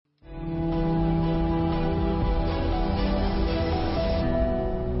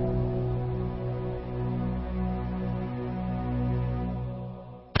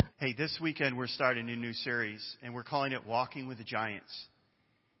Hey, this weekend we're starting a new series, and we're calling it Walking with the Giants.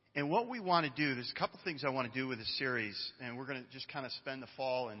 And what we want to do, there's a couple things I want to do with this series, and we're going to just kind of spend the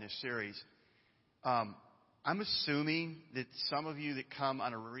fall in this series. I'm assuming that some of you that come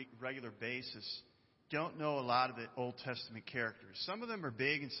on a regular basis don't know a lot of the Old Testament characters. Some of them are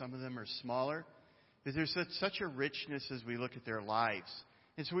big and some of them are smaller, but there's such a richness as we look at their lives.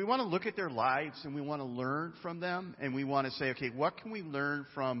 And so we want to look at their lives and we want to learn from them, and we want to say, okay, what can we learn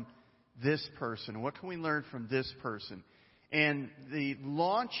from this person? What can we learn from this person? And the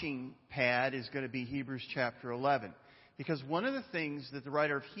launching pad is going to be Hebrews chapter 11. Because one of the things that the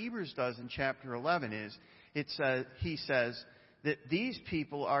writer of Hebrews does in chapter 11 is, he says that these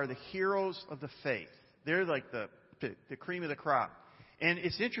people are the heroes of the faith. They're like the cream of the crop. And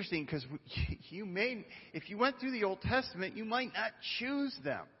it's interesting because if you went through the Old Testament, you might not choose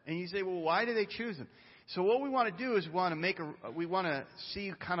them. And you say, well, why do they choose them? So what we want to do is we want to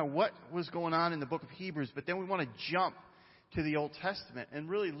see kind of what was going on in the book of Hebrews, but then we want to jump to the Old Testament and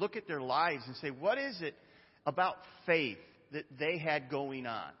really look at their lives and say, what is it about faith that they had going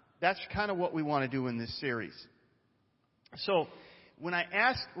on? That's kind of what we want to do in this series. So when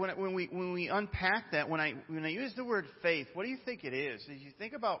we unpack that, when I use the word faith, what do you think it is? As you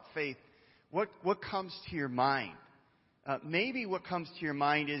think about faith, what comes to your mind? Maybe what comes to your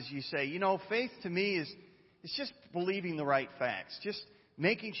mind is you say, faith to me it's just believing the right facts, just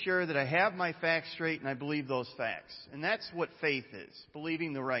making sure that I have my facts straight and I believe those facts. And that's what faith is,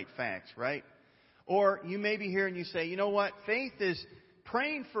 believing the right facts, right? Or you may be here and you say, you know what? Faith is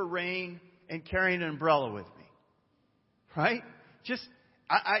praying for rain and carrying an umbrella with me, right?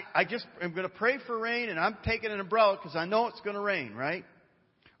 I'm going to pray for rain and I'm taking an umbrella because I know it's going to rain, right?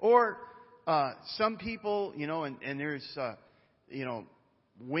 Or some people, and there's,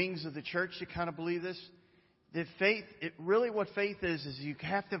 wings of the church that kind of believe this. That faith, what faith is you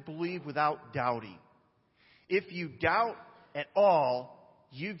have to believe without doubting. If you doubt at all,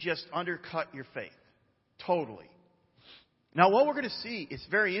 you've just undercut your faith. Totally. Now, what we're going to see, it's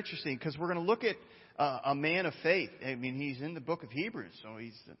very interesting because we're going to look at a man of faith. I mean, he's in the book of Hebrews, so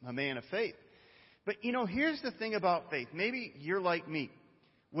he's a man of faith. But, here's the thing about faith. Maybe you're like me.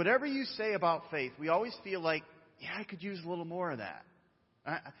 Whatever you say about faith, we always feel like, I could use a little more of that.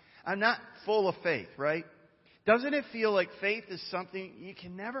 I'm not full of faith, right? Doesn't it feel like faith is something you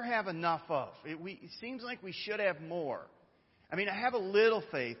can never have enough of? It seems like we should have more. I mean, I have a little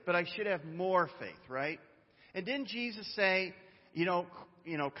faith, but I should have more faith, right? And didn't Jesus say,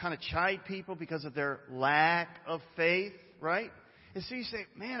 kind of chide people because of their lack of faith, right? And so you say,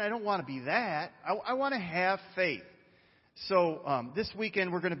 man, I don't want to be that. I want to have faith. So this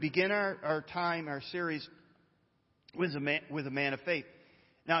weekend we're going to begin our series with a man of faith.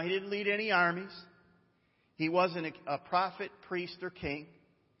 Now, he didn't lead any armies. He wasn't a prophet, priest, or king.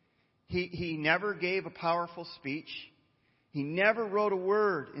 He never gave a powerful speech. He never wrote a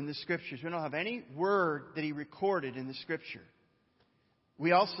word in the Scriptures. We don't have any word that he recorded in the Scripture.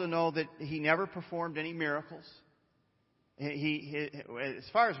 We also know that he never performed any miracles. As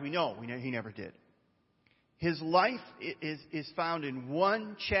far as we know, he never did. His life is found in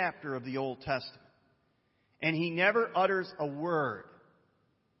one chapter of the Old Testament. And he never utters a word.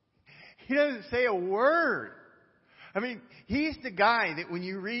 He doesn't say a word. I mean, he's the guy that when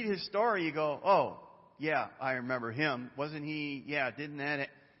you read his story, you go, oh, yeah, I remember him. Wasn't he? Yeah, didn't that?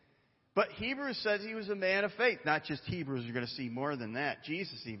 But Hebrews says he was a man of faith. Not just Hebrews, you're going to see more than that.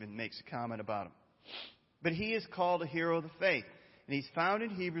 Jesus even makes a comment about him. But he is called a hero of the faith. And he's found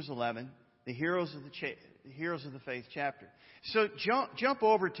in Hebrews 11, the heroes of the faith chapter. So jump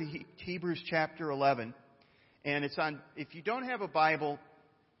over to Hebrews chapter 11. And it's on, if you don't have a Bible,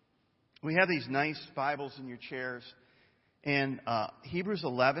 we have these nice Bibles in your chairs. And Hebrews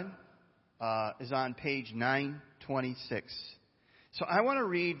 11 is on page 926. So I want to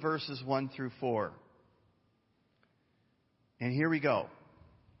read verses 1 through 4. And here we go.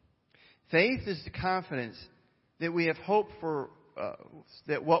 Faith is the confidence that we have hoped for,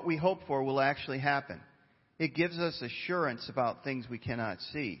 that what we hope for will actually happen. It gives us assurance about things we cannot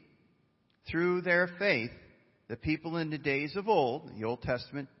see. Through their faith, the people in the days of old, the Old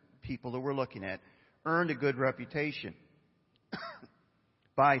Testament people that we're looking at, earned a good reputation.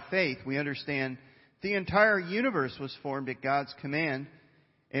 By faith, we understand the entire universe was formed at God's command,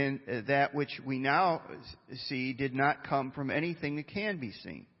 and that which we now see did not come from anything that can be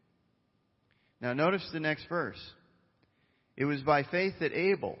seen. Now notice the next verse. It was by faith that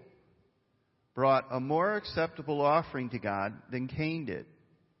Abel brought a more acceptable offering to God than Cain did.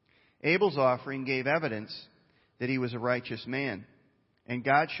 Abel's offering gave evidence that he was a righteous man, and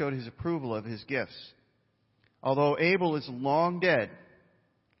God showed his approval of his gifts. Although Abel is long dead,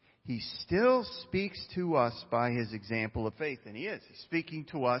 He still speaks to us by his example of faith. And he is. He's speaking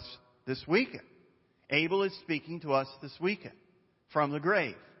to us this weekend. Abel is speaking to us this weekend from the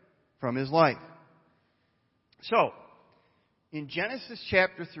grave, from his life. So, in Genesis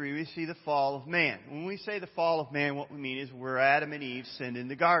chapter 3, we see the fall of man. When we say the fall of man, what we mean is where Adam and Eve sinned in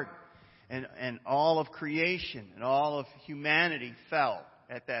the garden. And all of creation and all of humanity fell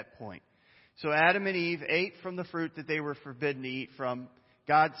at that point. So Adam and Eve ate from the fruit that they were forbidden to eat from.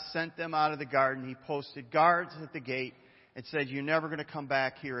 God sent them out of the garden. He posted guards at the gate and said, you're never going to come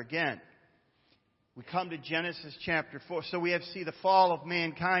back here again. We come to Genesis chapter 4. So we see the fall of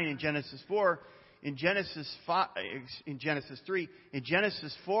mankind in Genesis 4. In Genesis 3. In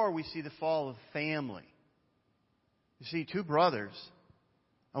Genesis 4, we see the fall of family. You see, two brothers.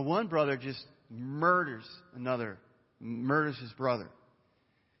 One brother just murders his brother.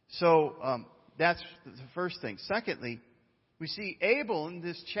 So that's the first thing. Secondly, we see Abel in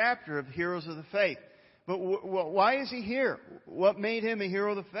this chapter of Heroes of the Faith. But why is he here? What made him a hero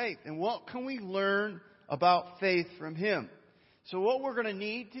of the faith? And what can we learn about faith from him? So what we're going to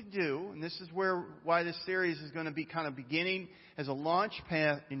need to do, and this is why this series is going to be kind of beginning as a launch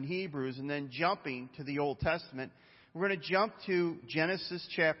pad in Hebrews and then jumping to the Old Testament. We're going to jump to Genesis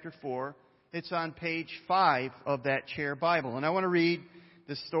chapter 4. It's on page 5 of that chair Bible. And I want to read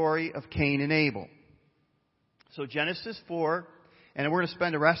the story of Cain and Abel. So Genesis 4, and we're going to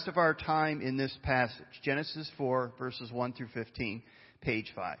spend the rest of our time in this passage. Genesis 4, verses 1 through 15,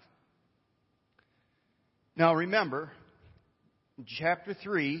 page 5. Now remember, in chapter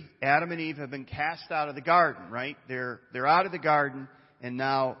 3, Adam and Eve have been cast out of the garden, right? They're out of the garden, and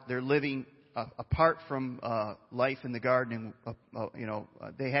now they're living apart from life in the garden. And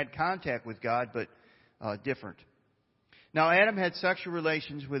they had contact with God, but different. Now Adam had sexual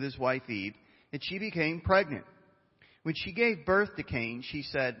relations with his wife Eve, and she became pregnant. When she gave birth to Cain, she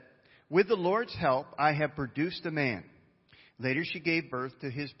said, with the Lord's help, I have produced a man. Later she gave birth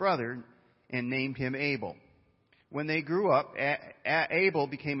to his brother and named him Abel. When they grew up, Abel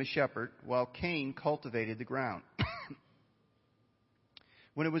became a shepherd, while Cain cultivated the ground.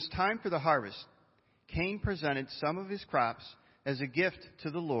 When it was time for the harvest, Cain presented some of his crops as a gift to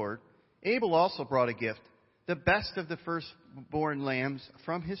the Lord. Abel also brought a gift, the best of the firstborn lambs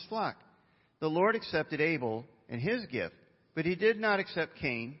from his flock. The Lord accepted Abel and his gift, but he did not accept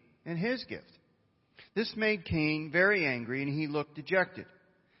Cain and his gift. This made Cain very angry, and he looked dejected.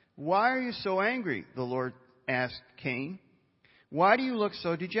 Why are you so angry? The Lord asked Cain. Why do you look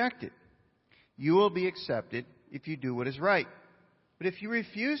so dejected? You will be accepted if you do what is right. But if you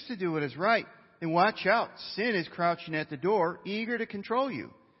refuse to do what is right, then watch out. Sin is crouching at the door, eager to control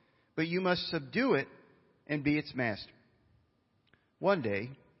you. But you must subdue it and be its master. One day,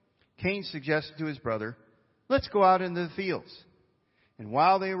 Cain suggested to his brother, let's go out into the fields. And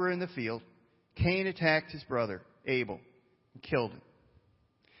while they were in the field, Cain attacked his brother, Abel, and killed him.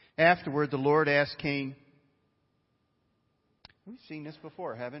 Afterward, the Lord asked Cain, we've seen this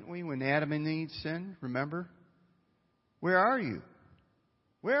before, haven't we? When Adam and Eve sinned, remember? Where are you?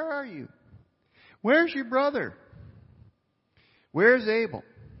 Where are you? Where's your brother? Where's Abel?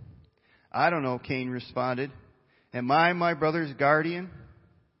 I don't know, Cain responded. Am I my brother's guardian?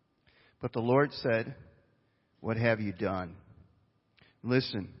 But the Lord said, what have you done?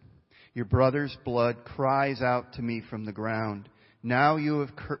 Listen, your brother's blood cries out to me from the ground. Now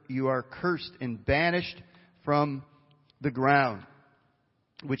you are cursed and banished from the ground,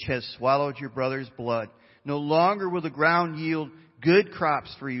 which has swallowed your brother's blood. No longer will the ground yield good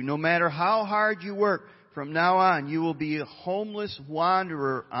crops for you. No matter how hard you work, from now on you will be a homeless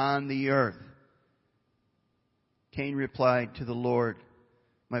wanderer on the earth. Cain replied to the Lord,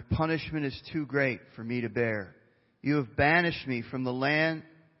 my punishment is too great for me to bear. You have banished me from the land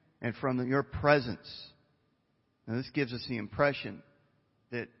and from your presence. Now this gives us the impression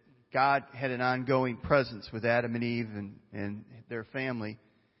that God had an ongoing presence with Adam and Eve and their family.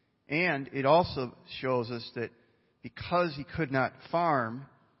 And it also shows us that because he could not farm,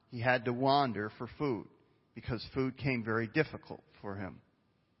 he had to wander for food, because food came very difficult for him.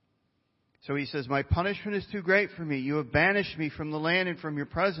 So he says, my punishment is too great for me. You have banished me from the land and from your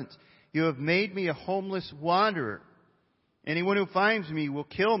presence. You have made me a homeless wanderer. Anyone who finds me will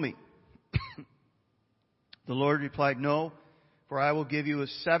kill me. The Lord replied, no, for I will give you a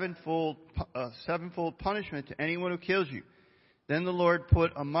sevenfold punishment to anyone who kills you. Then the Lord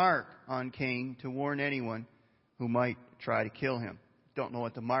put a mark on Cain to warn anyone who might try to kill him. Don't know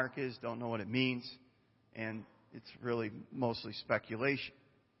what the mark is, don't know what it means, and it's really mostly speculation.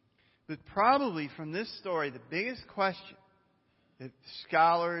 But probably from this story, the biggest question that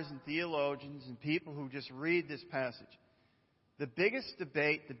scholars and theologians and people who just read this passage, the biggest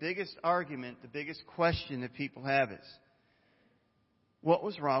debate, the biggest argument, the biggest question that people have is, what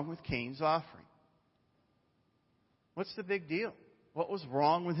was wrong with Cain's offering? What's the big deal? What was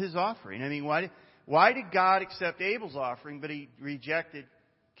wrong with his offering? I mean, why did God accept Abel's offering, but He rejected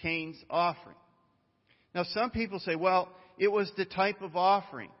Cain's offering? Now, some people say, well, it was the type of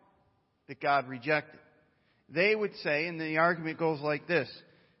offering that God rejected. They would say, and the argument goes like this,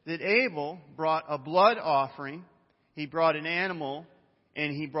 that Abel brought a blood offering, he brought an animal,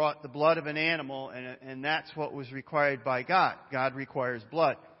 and he brought the blood of an animal, and that's what was required by God. God requires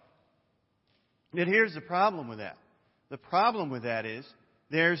blood. But here's the problem with that. The problem with that is,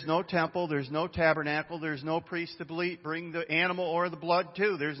 there's no temple, there's no tabernacle, there's no priest to bring the animal or the blood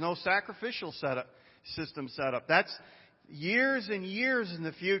to. There's no sacrificial system set up. That's years and years in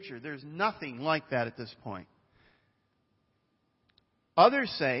the future. There's nothing like that at this point.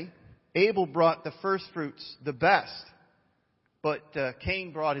 Others say Abel brought the first fruits, the best, but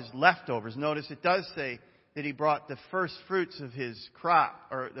Cain brought his leftovers. Notice it does say that he brought the first fruits of his crop,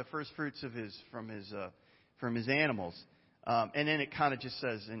 or the first fruits of from his animals. And then it kind of just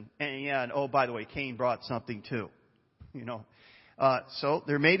says, and oh, by the way, Cain brought something too. So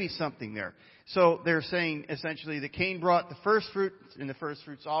there may be something there. So they're saying essentially that Cain brought the first fruit, and the first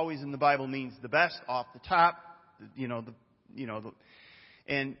fruits always in the Bible means the best, off the top,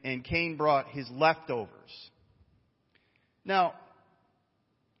 and Cain brought his leftovers. Now,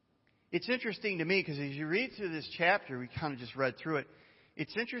 it's interesting to me because as you read through this chapter, we kind of just read through it.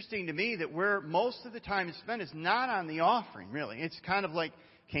 It's interesting to me that where most of the time is spent is not on the offering, really. It's kind of like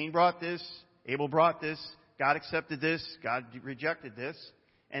Cain brought this, Abel brought this, God accepted this, God rejected this.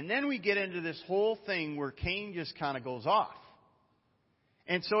 And then we get into this whole thing where Cain just kind of goes off.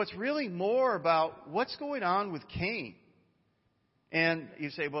 And so it's really more about what's going on with Cain. And you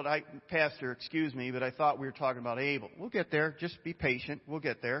say, well, Pastor, excuse me, but I thought we were talking about Abel. We'll get there. Just be patient. We'll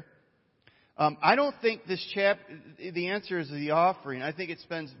get there. I don't think this the answer is the offering. I think it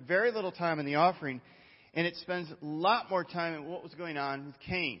spends very little time in the offering, and it spends a lot more time in what was going on with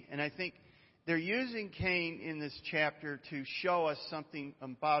Cain. And I think they're using Cain in this chapter to show us something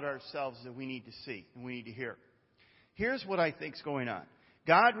about ourselves that we need to see and we need to hear. Here's what I think's going on.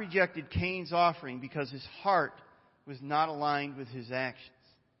 God rejected Cain's offering because his heart was not aligned with his actions.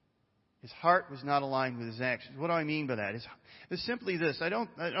 His heart was not aligned with his actions. What do I mean by that? It's simply this. I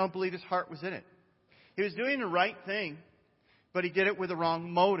don't believe his heart was in it. He was doing the right thing, but he did it with the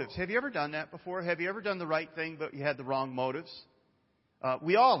wrong motives. Have you ever done that before? Have you ever done the right thing, but you had the wrong motives?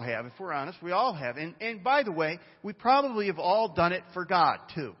 We all have, if we're honest. We all have. And by the way, we probably have all done it for God,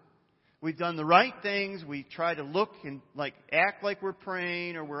 too. We've done the right things. We try to look and act like we're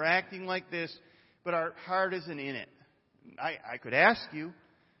praying or we're acting like this, but our heart isn't in it. I could ask you,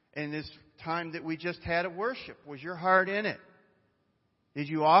 in this time that we just had of worship, was your heart in it? Did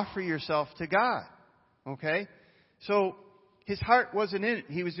you offer yourself to God? Okay? So, his heart wasn't in it.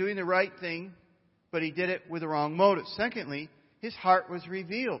 He was doing the right thing, but he did it with the wrong motive. Secondly, his heart was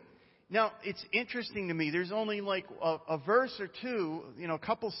revealed. Now, it's interesting to me. There's only a verse or two, a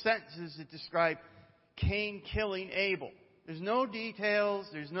couple sentences that describe Cain killing Abel. There's no details.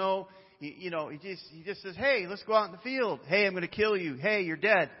 There's no, he just says, hey, let's go out in the field. Hey, I'm going to kill you. Hey, you're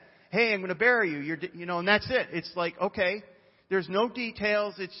dead. Hey, I'm going to bury you. And that's it. It's like, okay, there's no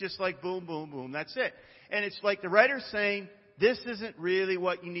details. It's just like boom, boom, boom. That's it. And it's like the writer's saying, this isn't really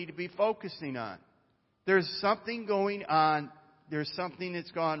what you need to be focusing on. There's something going on. There's something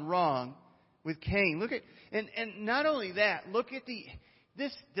that's gone wrong with Cain. Look at, and not only that, look at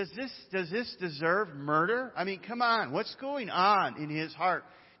does this deserve murder? I mean, come on. What's going on in his heart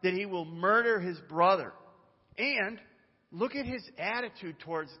that he will murder his brother? And look at his attitude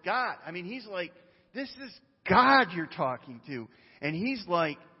towards God. I mean, he's like, this is God you're talking to. And he's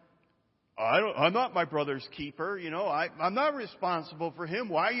like, I'm not my brother's keeper. I'm not responsible for him.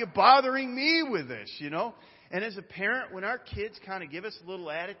 Why are you bothering me with this? And as a parent, when our kids kind of give us a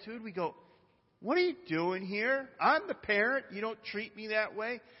little attitude, we go, what are you doing here? I'm the parent. You don't treat me that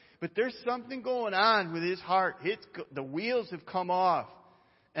way. But there's something going on with his heart. The wheels have come off.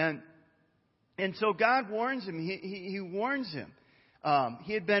 And so God warns him. He warns him.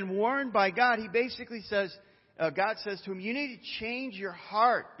 He had been warned by God. He basically says, God says to him, you need to change your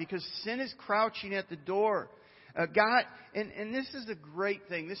heart because sin is crouching at the door. God, and this is a great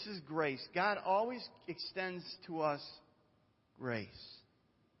thing. This is grace. God always extends to us grace.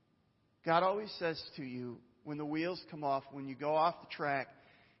 God always says to you, when the wheels come off, when you go off the track,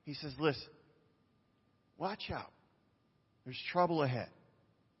 He says, listen, watch out. There's trouble ahead.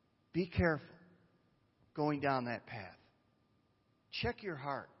 Be careful going down that path. Check your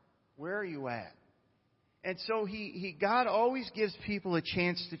heart. Where are you at? And so God always gives people a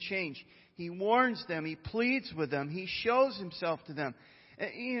chance to change. He warns them. He pleads with them. He shows himself to them.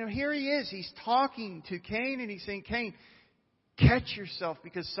 And, here he is. He's talking to Cain and he's saying, Cain, catch yourself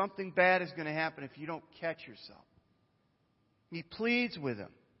because something bad is going to happen if you don't catch yourself. He pleads with him.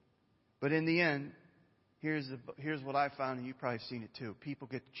 But in the end, here's what I found, and you've probably seen it too. People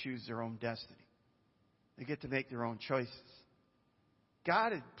get to choose their own destiny. They get to make their own choices.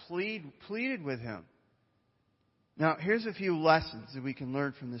 God had pleaded with him. Now, here's a few lessons that we can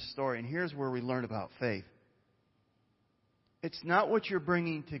learn from this story, and here's where we learn about faith. It's not what you're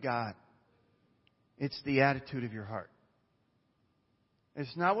bringing to God. It's the attitude of your heart.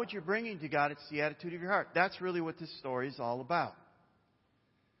 It's not what you're bringing to God, it's the attitude of your heart. That's really what this story is all about.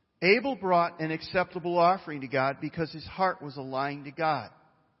 Abel brought an acceptable offering to God because his heart was aligned to God.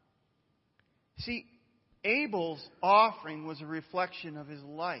 See, Abel's offering was a reflection of his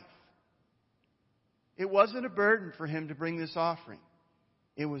life. It wasn't a burden for him to bring this offering.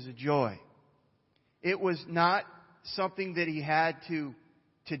 It was a joy. It was not something that he had to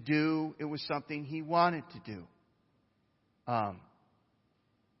do. It was something he wanted to do.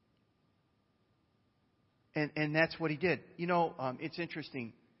 And that's what he did. It's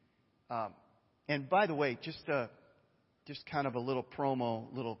interesting. And by the way, just kind of a little promo,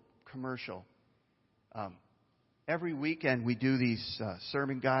 little commercial. Every weekend we do these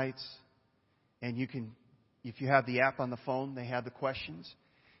sermon guides. And you can, if you have the app on the phone, they have the questions.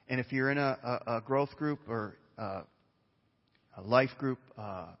 And if you're in a growth group or a life group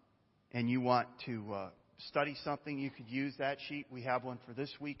and you want to study something, you could use that sheet. We have one for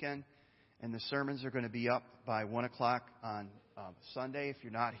this weekend. And the sermons are going to be up by 1 o'clock on Sunday. If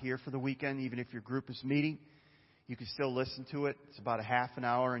you're not here for the weekend, even if your group is meeting, you can still listen to it. It's about a half an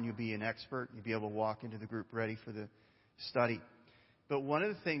hour and you'll be an expert. You'll be able to walk into the group ready for the study. But one of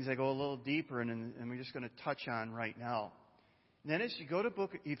the things I go a little deeper in, and we're just going to touch on right now. And then if you go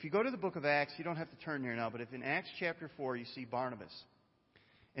to the book of Acts, you don't have to turn there now, but if in Acts chapter 4 you see Barnabas.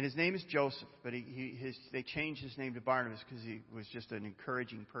 And his name is Joseph, but they changed his name to Barnabas because he was just an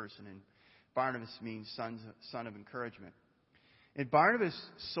encouraging person. And Barnabas means son of encouragement. And Barnabas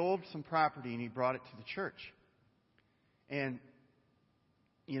sold some property and he brought it to the church. And,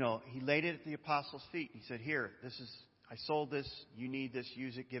 he laid it at the apostles' feet. He said, here, I sold this, you need this,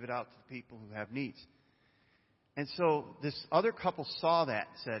 use it, give it out to the people who have needs. And so this other couple saw that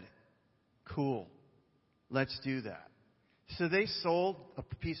and said, cool, let's do that. So they sold a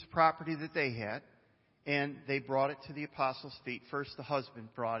piece of property that they had, and they brought it to the apostles' feet. First the husband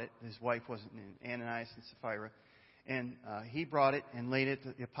brought it, his wife wasn't in, Ananias and Sapphira, and he brought it and laid it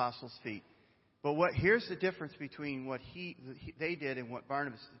at the apostles' feet. But here's the difference between what they did and what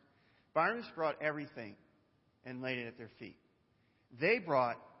Barnabas did. Barnabas brought everything and laid it at their feet. They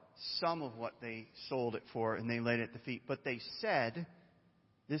brought some of what they sold it for and they laid it at the feet. But they said,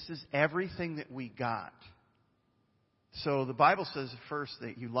 this is everything that we got. So the Bible says first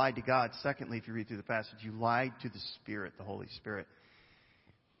that you lied to God. Secondly, if you read through the passage, you lied to the Spirit, the Holy Spirit.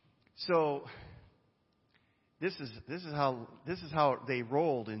 So this is how they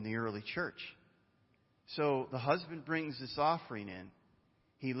rolled in the early church. So the husband brings this offering in.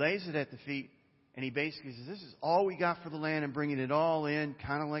 He lays it at the feet. And he basically says, this is all we got for the land and bringing it all in,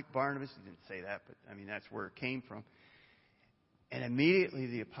 kind of like Barnabas. He didn't say that, but that's where it came from. And immediately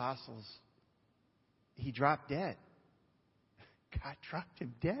the apostles, he dropped dead. God dropped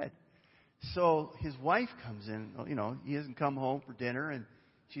him dead. So his wife comes in, he hasn't come home for dinner, and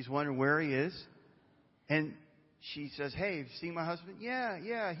she's wondering where he is. And she says, hey, have you seen my husband?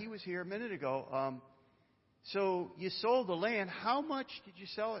 Yeah, he was here a minute ago. So you sold the land. How much did you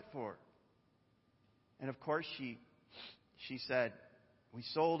sell it for? And of course, she said, we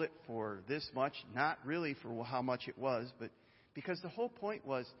sold it for this much, not really for how much it was, but because the whole point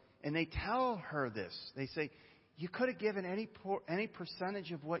was, and they tell her this, they say, you could have given any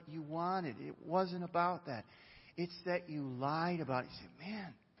percentage of what you wanted. It wasn't about that. It's that you lied about it. You say,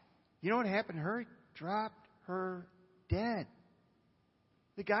 man, you know what happened to her? He dropped her dead.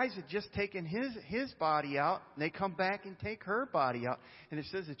 The guys had just taken his body out, and they come back and take her body out. And it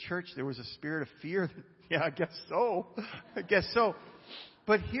says at church there was a spirit of fear. Yeah, I guess so.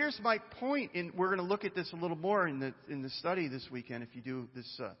 But here's my point, and we're going to look at this a little more in the study this weekend if you do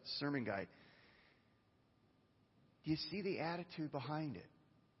this sermon guide. Do you see the attitude behind it?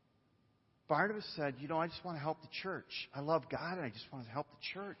 Barnabas said, I just want to help the church. I love God, and I just want to help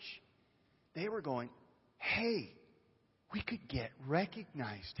the church. They were going, hey, we could get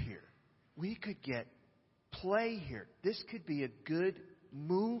recognized here. We could get play here. This could be a good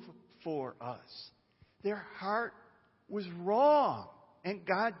move for us. Their heart was wrong, and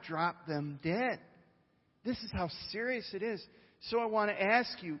God dropped them dead. This is how serious it is. So I want to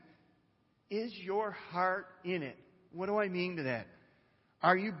ask you, is your heart in it? What do I mean to that?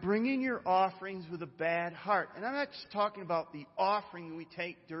 Are you bringing your offerings with a bad heart? And I'm not just talking about the offering we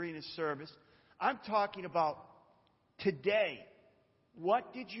take during a service. I'm talking about today.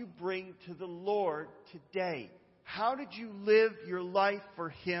 What did you bring to the Lord today? How did you live your life for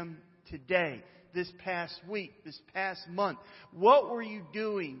Him today? This past week, this past month? What were you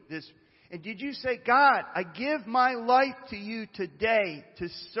doing this? And did you say, God, I give my life to you today to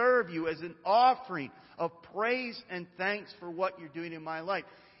serve you as an offering of praise and thanks for what you're doing in my life?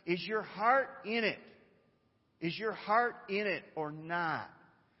 Is your heart in it? Is your heart in it or not?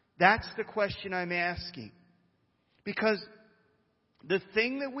 That's the question I'm asking. Because the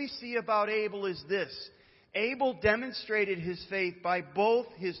thing that we see about Abel is this. Abel demonstrated his faith by both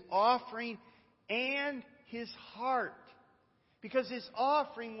his offering and his heart. Because his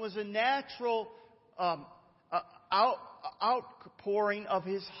offering was a natural outpouring of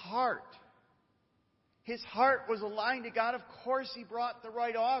his heart. His heart was aligned to God. Of course, he brought the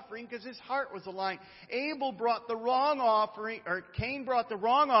right offering because his heart was aligned. Abel brought the wrong offering, or Cain brought the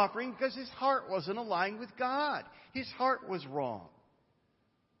wrong offering because his heart wasn't aligned with God. His heart was wrong.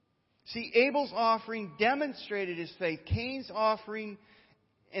 See, Abel's offering demonstrated his faith. Cain's offering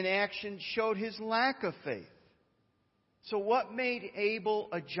in action showed his lack of faith. So what made Abel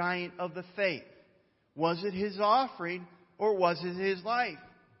a giant of the faith? Was it his offering or was it his life?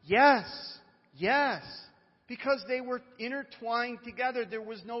 Yes. Yes. Because they were intertwined together. There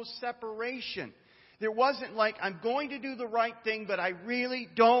was no separation. There wasn't like, I'm going to do the right thing, but I really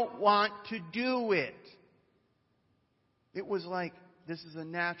don't want to do it. It was like, this is a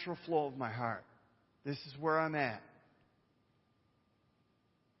natural flow of my heart. This is where I'm at.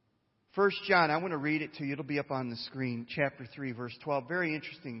 1 John, I want to read it to you. It'll be up on the screen. Chapter 3, verse 12. Very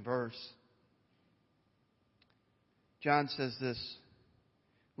interesting verse. John says this.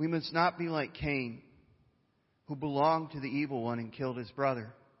 We must not be like Cain, who belonged to the evil one and killed his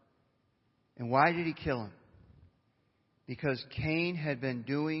brother. And why did he kill him? Because Cain had been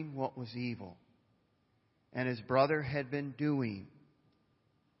doing what was evil, and his brother had been doing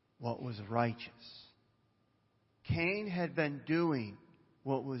what was righteous. Cain had been doing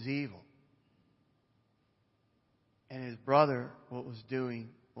what was evil, and his brother was doing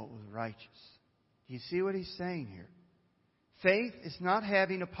what was righteous. Do you see what he's saying here? Faith is not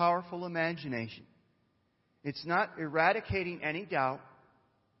having a powerful imagination. It's not eradicating any doubt.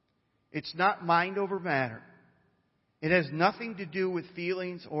 It's not mind over matter. It has nothing to do with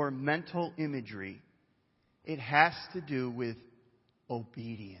feelings or mental imagery. It has to do with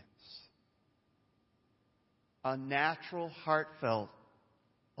obedience. A natural, heartfelt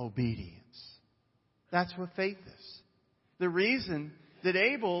obedience. That's what faith is. The reason that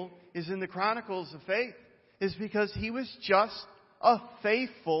Abel is in the Chronicles of Faith is because he was just a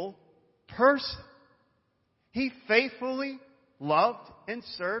faithful person. He faithfully loved and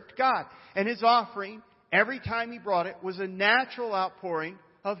served God. And his offering, every time he brought it, was a natural outpouring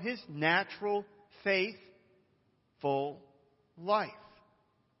of his natural, faithful life.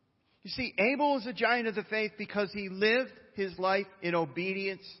 You see, Abel is a giant of the faith because he lived his life in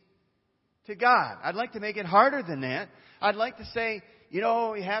obedience to God. I'd like to make it harder than that. I'd like to say, you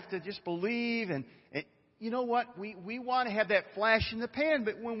have to just believe. And you know what? We want to have that flash in the pan.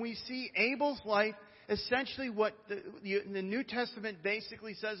 But when we see Abel's life, essentially what the New Testament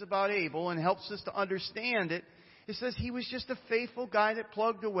basically says about Abel and helps us to understand it, it says he was just a faithful guy that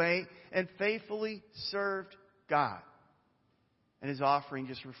plugged away and faithfully served God. And his offering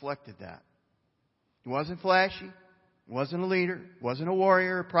just reflected that. He wasn't flashy. He wasn't a leader. He wasn't a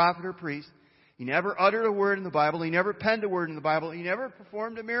warrior, a prophet, or priest. He never uttered a word in the Bible. He never penned a word in the Bible. He never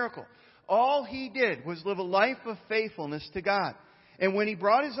performed a miracle. All he did was live a life of faithfulness to God. And when he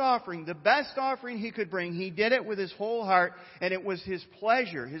brought his offering, the best offering he could bring, he did it with his whole heart. And it was his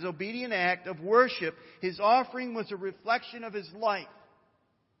pleasure, his obedient act of worship. His offering was a reflection of his life.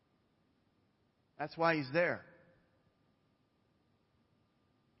 That's why he's there.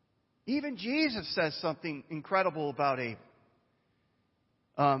 Even Jesus says something incredible about Abel.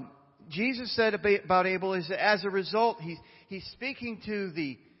 Jesus said about Abel is that as a result, he's speaking to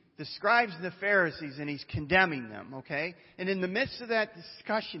the scribes and the Pharisees and he's condemning them, okay? And in the midst of that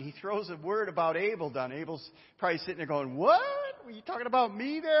discussion, he throws a word about Abel down. Abel's probably sitting there going, what? Were you talking about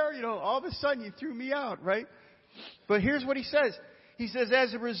me there? All of a sudden you threw me out, right? But here's what he says. He says,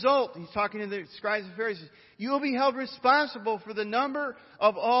 as a result, he's talking to the scribes and Pharisees, you will be held responsible for the number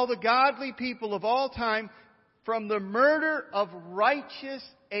of all the godly people of all time from the murder of righteous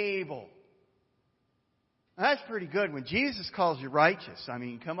Abel. Now, that's pretty good when Jesus calls you righteous. I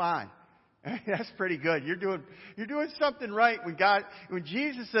mean, come on. That's pretty good. You're doing something right when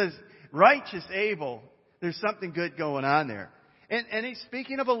Jesus says righteous Abel, there's something good going on there. And he's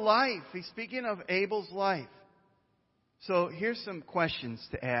speaking of a life. He's speaking of Abel's life. So here's some questions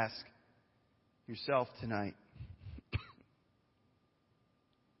to ask yourself tonight.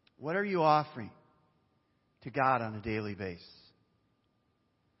 What are you offering to God on a daily basis?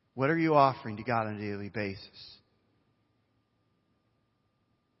 What are you offering to God on a daily basis?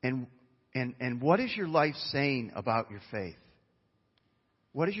 And what is your life saying about your faith?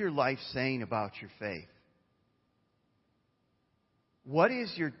 What is your life saying about your faith? What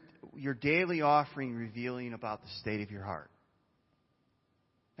is your daily offering revealing about the state of your heart?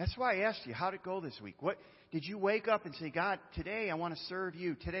 That's why I asked you, how'd it go this week? What did you wake up and say, God, today I want to serve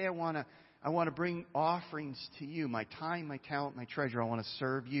you. Today I want to bring offerings to you. My time, my talent, my treasure. I want to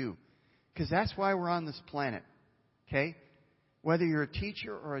serve you. Because that's why we're on this planet. Okay? Whether you're a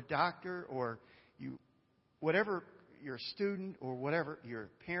teacher or a doctor or whatever, you're a student or whatever, you're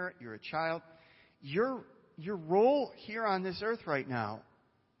a parent, you're a child, your role here on this earth right now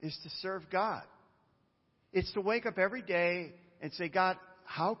is to serve God. It's to wake up every day and say, God,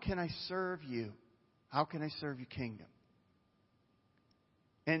 how can I serve you? How can I serve your kingdom?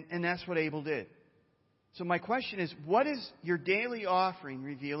 And that's what Abel did. So my question is, what is your daily offering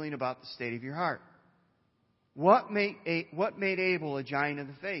revealing about the state of your heart? What made Abel a giant of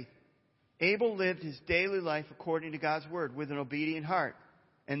the faith? Abel lived his daily life according to God's word with an obedient heart.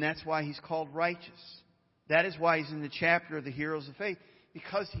 And that's why he's called righteous. That is why he's in the chapter of the heroes of faith.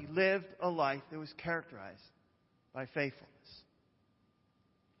 Because he lived a life that was characterized by faithfulness.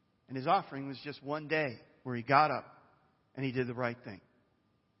 And his offering was just one day where he got up and he did the right thing.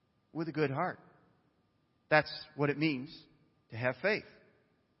 With a good heart. That's what it means to have faith.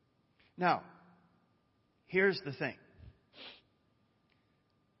 Now, here's the thing.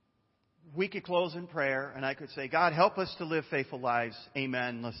 We could close in prayer, and I could say, God, help us to live faithful lives.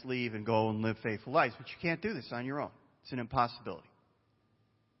 Amen. Let's leave and go and live faithful lives. But you can't do this on your own. It's an impossibility.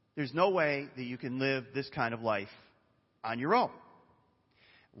 There's no way that you can live this kind of life on your own.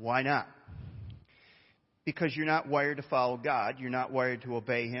 Why not? Because you're not wired to follow God. You're not wired to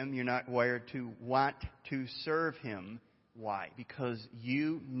obey Him. You're not wired to want to serve Him. Why? Because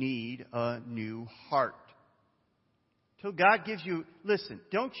you need a new heart. Till God gives you, listen,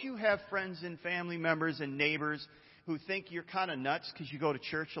 don't you have friends and family members and neighbors who think you're kind of nuts because you go to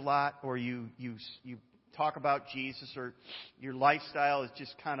church a lot or you talk about Jesus or your lifestyle is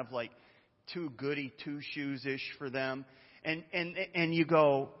just kind of like too goody, two-shoes-ish for them. And you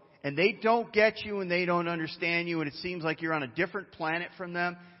go, and they don't get you and they don't understand you and it seems like you're on a different planet from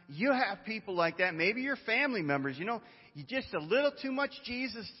them. You have people like that. Maybe your family members, you just a little too much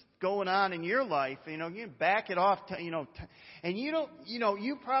Jesus going on in your life. You back it off, and you don't,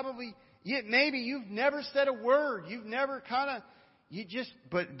 you probably, maybe you've never said a word. You've never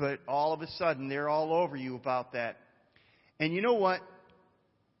but all of a sudden they're all over you about that. And you know what?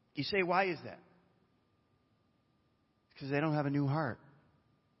 You say, why is that? Because they don't have a new heart.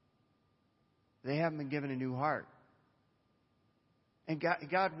 They haven't been given a new heart. And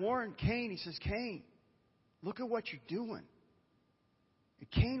God warned Cain. He says, Cain, look at what you're doing. And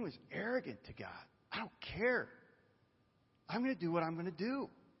Cain was arrogant to God. I don't care. I'm going to do what I'm going to do.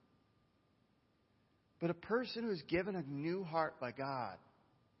 But a person who is given a new heart by God,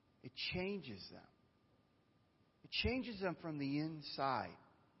 it changes them. It changes them from the inside.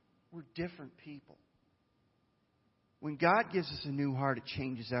 We're different people. When God gives us a new heart, it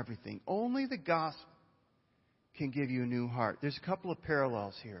changes everything. Only the gospel can give you a new heart. There's a couple of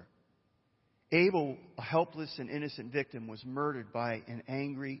parallels here. Abel, a helpless and innocent victim, was murdered by an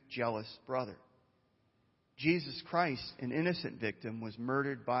angry, jealous brother. Jesus Christ, an innocent victim, was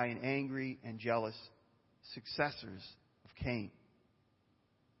murdered by an angry and jealous successors of Cain.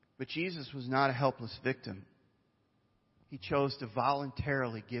 But Jesus was not a helpless victim. He chose to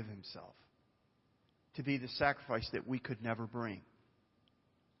voluntarily give Himself to be the sacrifice that we could never bring.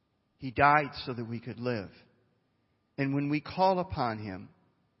 He died so that we could live. And when we call upon Him,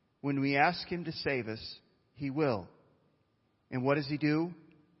 when we ask Him to save us, He will. And what does He do?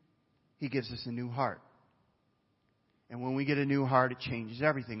 He gives us a new heart. And when we get a new heart, it changes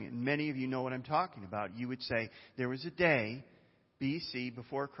everything. And many of you know what I'm talking about. You would say, there was a day, BC,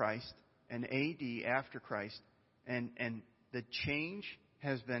 before Christ, and AD, after Christ, and the change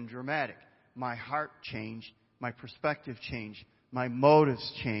has been dramatic. My heart changed. My perspective changed. My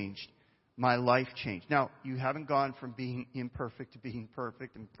motives changed. My life changed. Now, you haven't gone from being imperfect to being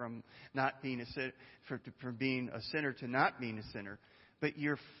perfect, and from not being from being a sinner to not being a sinner. But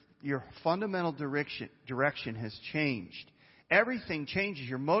your fundamental direction has changed. everything changes.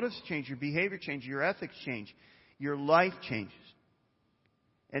 Your motives change, your behavior changes, your ethics change, your life changes.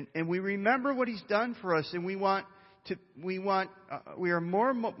 And we remember what He's done for us, and we are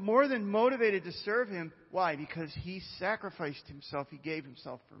more than motivated to serve Him. Why? Because He sacrificed Himself. He gave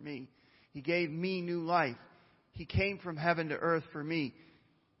Himself for me. He gave me new life. He came from heaven to earth for me.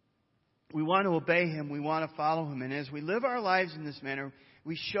 We want to obey Him. We want to follow Him. And as we live our lives in this manner,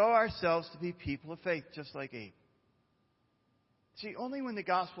 we show ourselves to be people of faith, just like Abe. See, only when the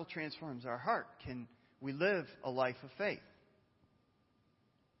gospel transforms our heart can we live a life of faith.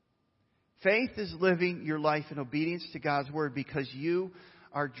 Faith is living your life in obedience to God's Word because you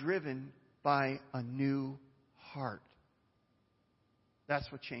are driven by a new heart.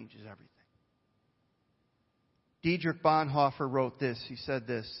 That's what changes everything. Dietrich Bonhoeffer wrote this. He said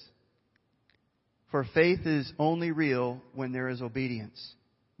this: "For faith is only real when there is obedience,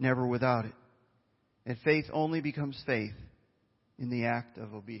 never without it. And faith only becomes faith in the act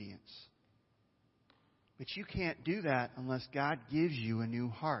of obedience." But you can't do that unless God gives you a new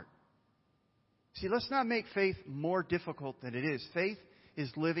heart. See, let's not make faith more difficult than it is. Faith is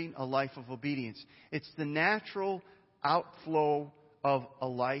living a life of obedience. It's the natural outflow of a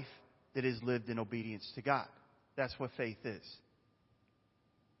life that is lived in obedience to God. That's what faith is.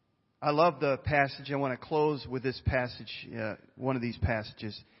 I love the passage. I want to close with this passage, one of these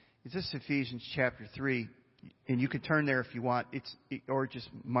passages. It's this Ephesians chapter 3. And you can turn there if you want, or just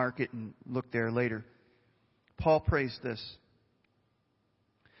mark it and look there later. Paul prays this: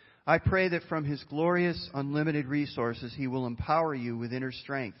 "I pray that from His glorious, unlimited resources, He will empower you with inner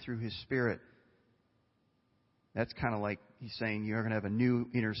strength through His Spirit." That's kind of like he's saying you're going to have a new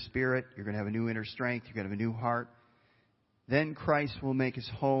inner spirit, you're going to have a new inner strength, you're going to have a new heart. "Then Christ will make His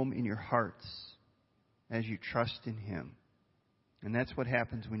home in your hearts as you trust in Him." And that's what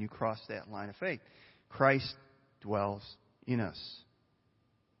happens when you cross that line of faith. Christ dwells in us.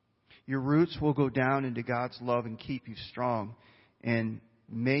 Your roots will go down into God's love and keep you strong. And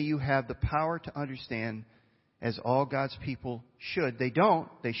may you have the power to understand, as all God's people should. They don't.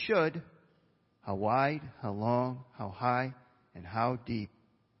 They should. How wide, how long, how high, and how deep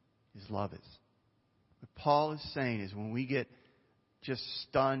His love is. What Paul is saying is when we get just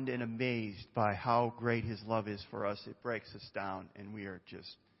stunned and amazed by how great His love is for us, it breaks us down and we are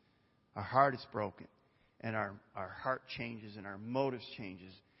just, our heart is broken. And our heart changes and our motives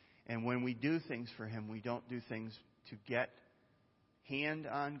changes. And when we do things for Him, we don't do things to get hand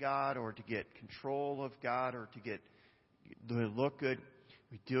on God or to get control of God or to look good.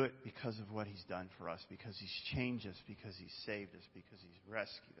 We do it because of what He's done for us, because He's changed us, because He's saved us, because He's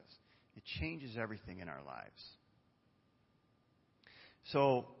rescued us. It changes everything in our lives.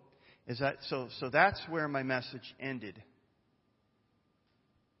 So that's where my message ended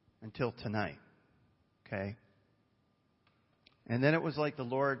until tonight. Okay? And then it was like the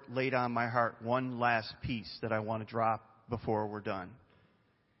Lord laid on my heart one last piece that I want to drop before we're done.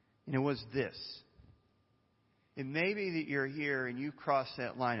 And it was this. It may be that you're here and you've crossed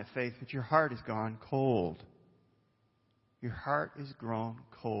that line of faith, but your heart has gone cold. Your heart has grown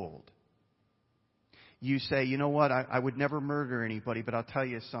cold. You say, you know what, I would never murder anybody, but I'll tell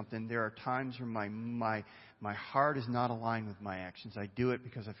you something. There are times when my heart is not aligned with my actions. I do it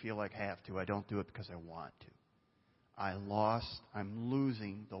because I feel like I have to. I don't do it because I want to. I'm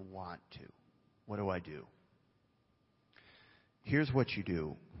losing the want to. What do I do? Here's what you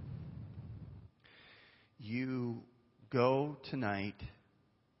do. You go tonight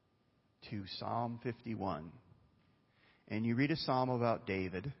to Psalm 51, and you read a psalm about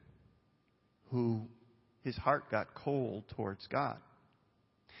David, who his heart got cold towards God.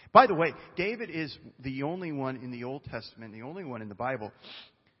 By the way, David is the only one in the Old Testament, the only one in the Bible,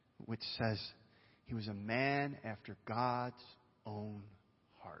 which says he was a man after God's own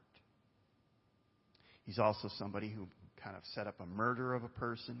heart. He's also somebody who kind of set up a murder of a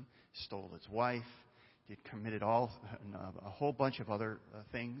person, stole his wife, committed a whole bunch of other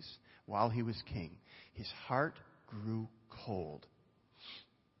things while he was king. His heart grew cold.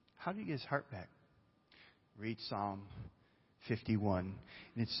 How did he get his heart back? Read Psalm 51.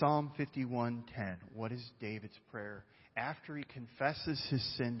 And in Psalm 51:10, what is David's prayer? After he confesses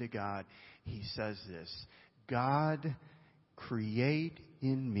his sin to God, he says this: God, create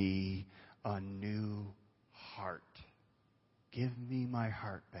in me a new heart. Give me my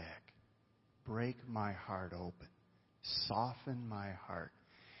heart back. Break my heart open. Soften my heart.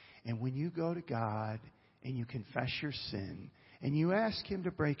 And when you go to God and you confess your sin and you ask Him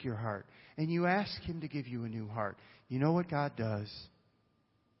to break your heart and you ask Him to give you a new heart, you know what God does?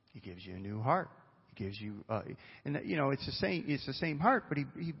 He gives you a new heart. He gives you, it's the same heart, but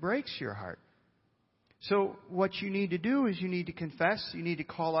He breaks your heart. So what you need to do is you need to confess. You need to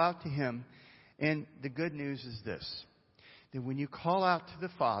call out to Him. And the good news is this, that when you call out to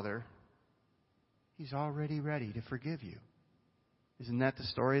the Father, He's already ready to forgive you. Isn't that the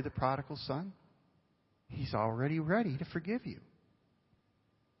story of the prodigal son? He's already ready to forgive you.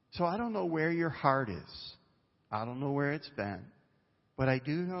 So I don't know where your heart is. I don't know where it's been. But I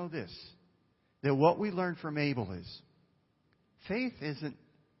do know this, that what we learned from Abel is faith isn't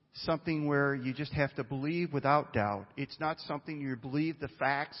something where you just have to believe without doubt. It's not something you believe the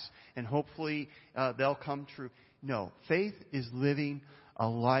facts and hopefully they'll come true. No, faith is living a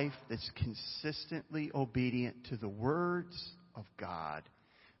life that's consistently obedient to the words of God.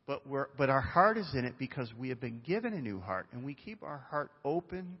 But our heart is in it because we have been given a new heart, and we keep our heart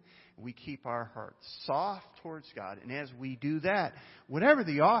open, we keep our heart soft towards God. And as we do that, whatever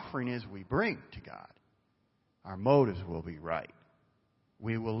the offering is we bring to God, our motives will be right.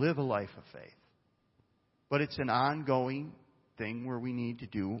 We will live a life of faith. But it's an ongoing thing where we need to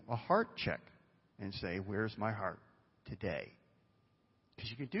do a heart check and say, where's my heart today? Because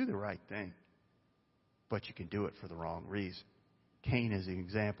you can do the right thing, but you can do it for the wrong reason. Cain is an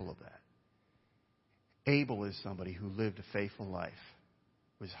example of that. Abel is somebody who lived a faithful life.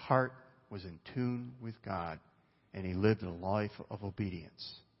 His heart was in tune with God, and he lived a life of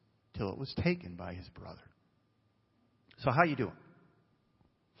obedience till it was taken by his brother. So how you doing?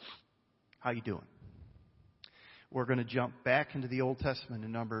 How you doing? We're going to jump back into the Old Testament a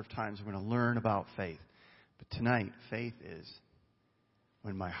number of times. We're going to learn about faith. But tonight, faith is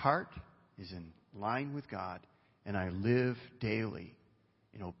when my heart is in line with God and I live daily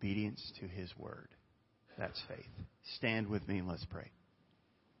in obedience to His Word. That's faith. Stand with me and let's pray.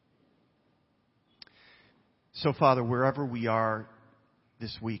 So, Father, wherever we are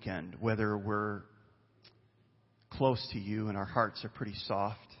this weekend, whether we're close to You and our hearts are pretty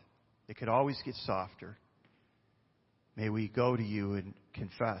soft, it could always get softer. May we go to You and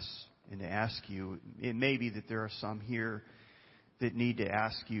confess and to ask You. It may be that there are some here that need to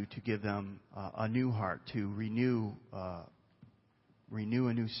ask You to give them a new heart, to renew a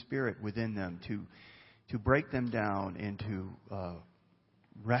new spirit within them, to break them down and to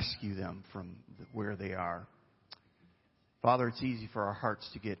rescue them from where they are. Father, it's easy for our hearts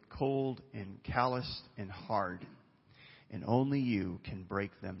to get cold and calloused and hard. And only You can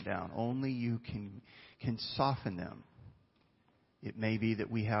break them down. Only You can soften them. It may be that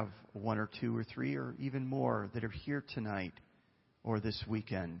we have one or two or three or even more that are here tonight or this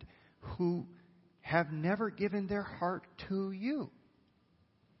weekend who have never given their heart to You.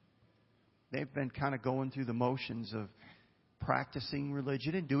 They've been kind of going through the motions of practicing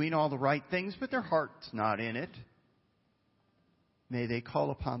religion and doing all the right things, but their heart's not in it. May they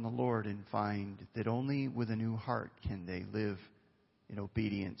call upon the Lord and find that only with a new heart can they live in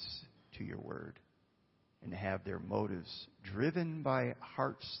obedience to Your Word and have their motives driven by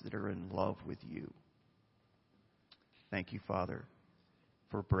hearts that are in love with You. Thank You, Father,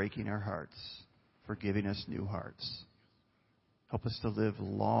 for breaking our hearts, for giving us new hearts. Help us to live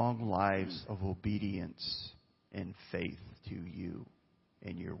long lives of obedience and faith to You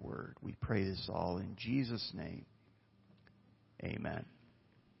and Your Word. We pray this all in Jesus' name. Amen.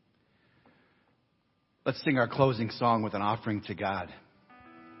 Let's sing our closing song with an offering to God.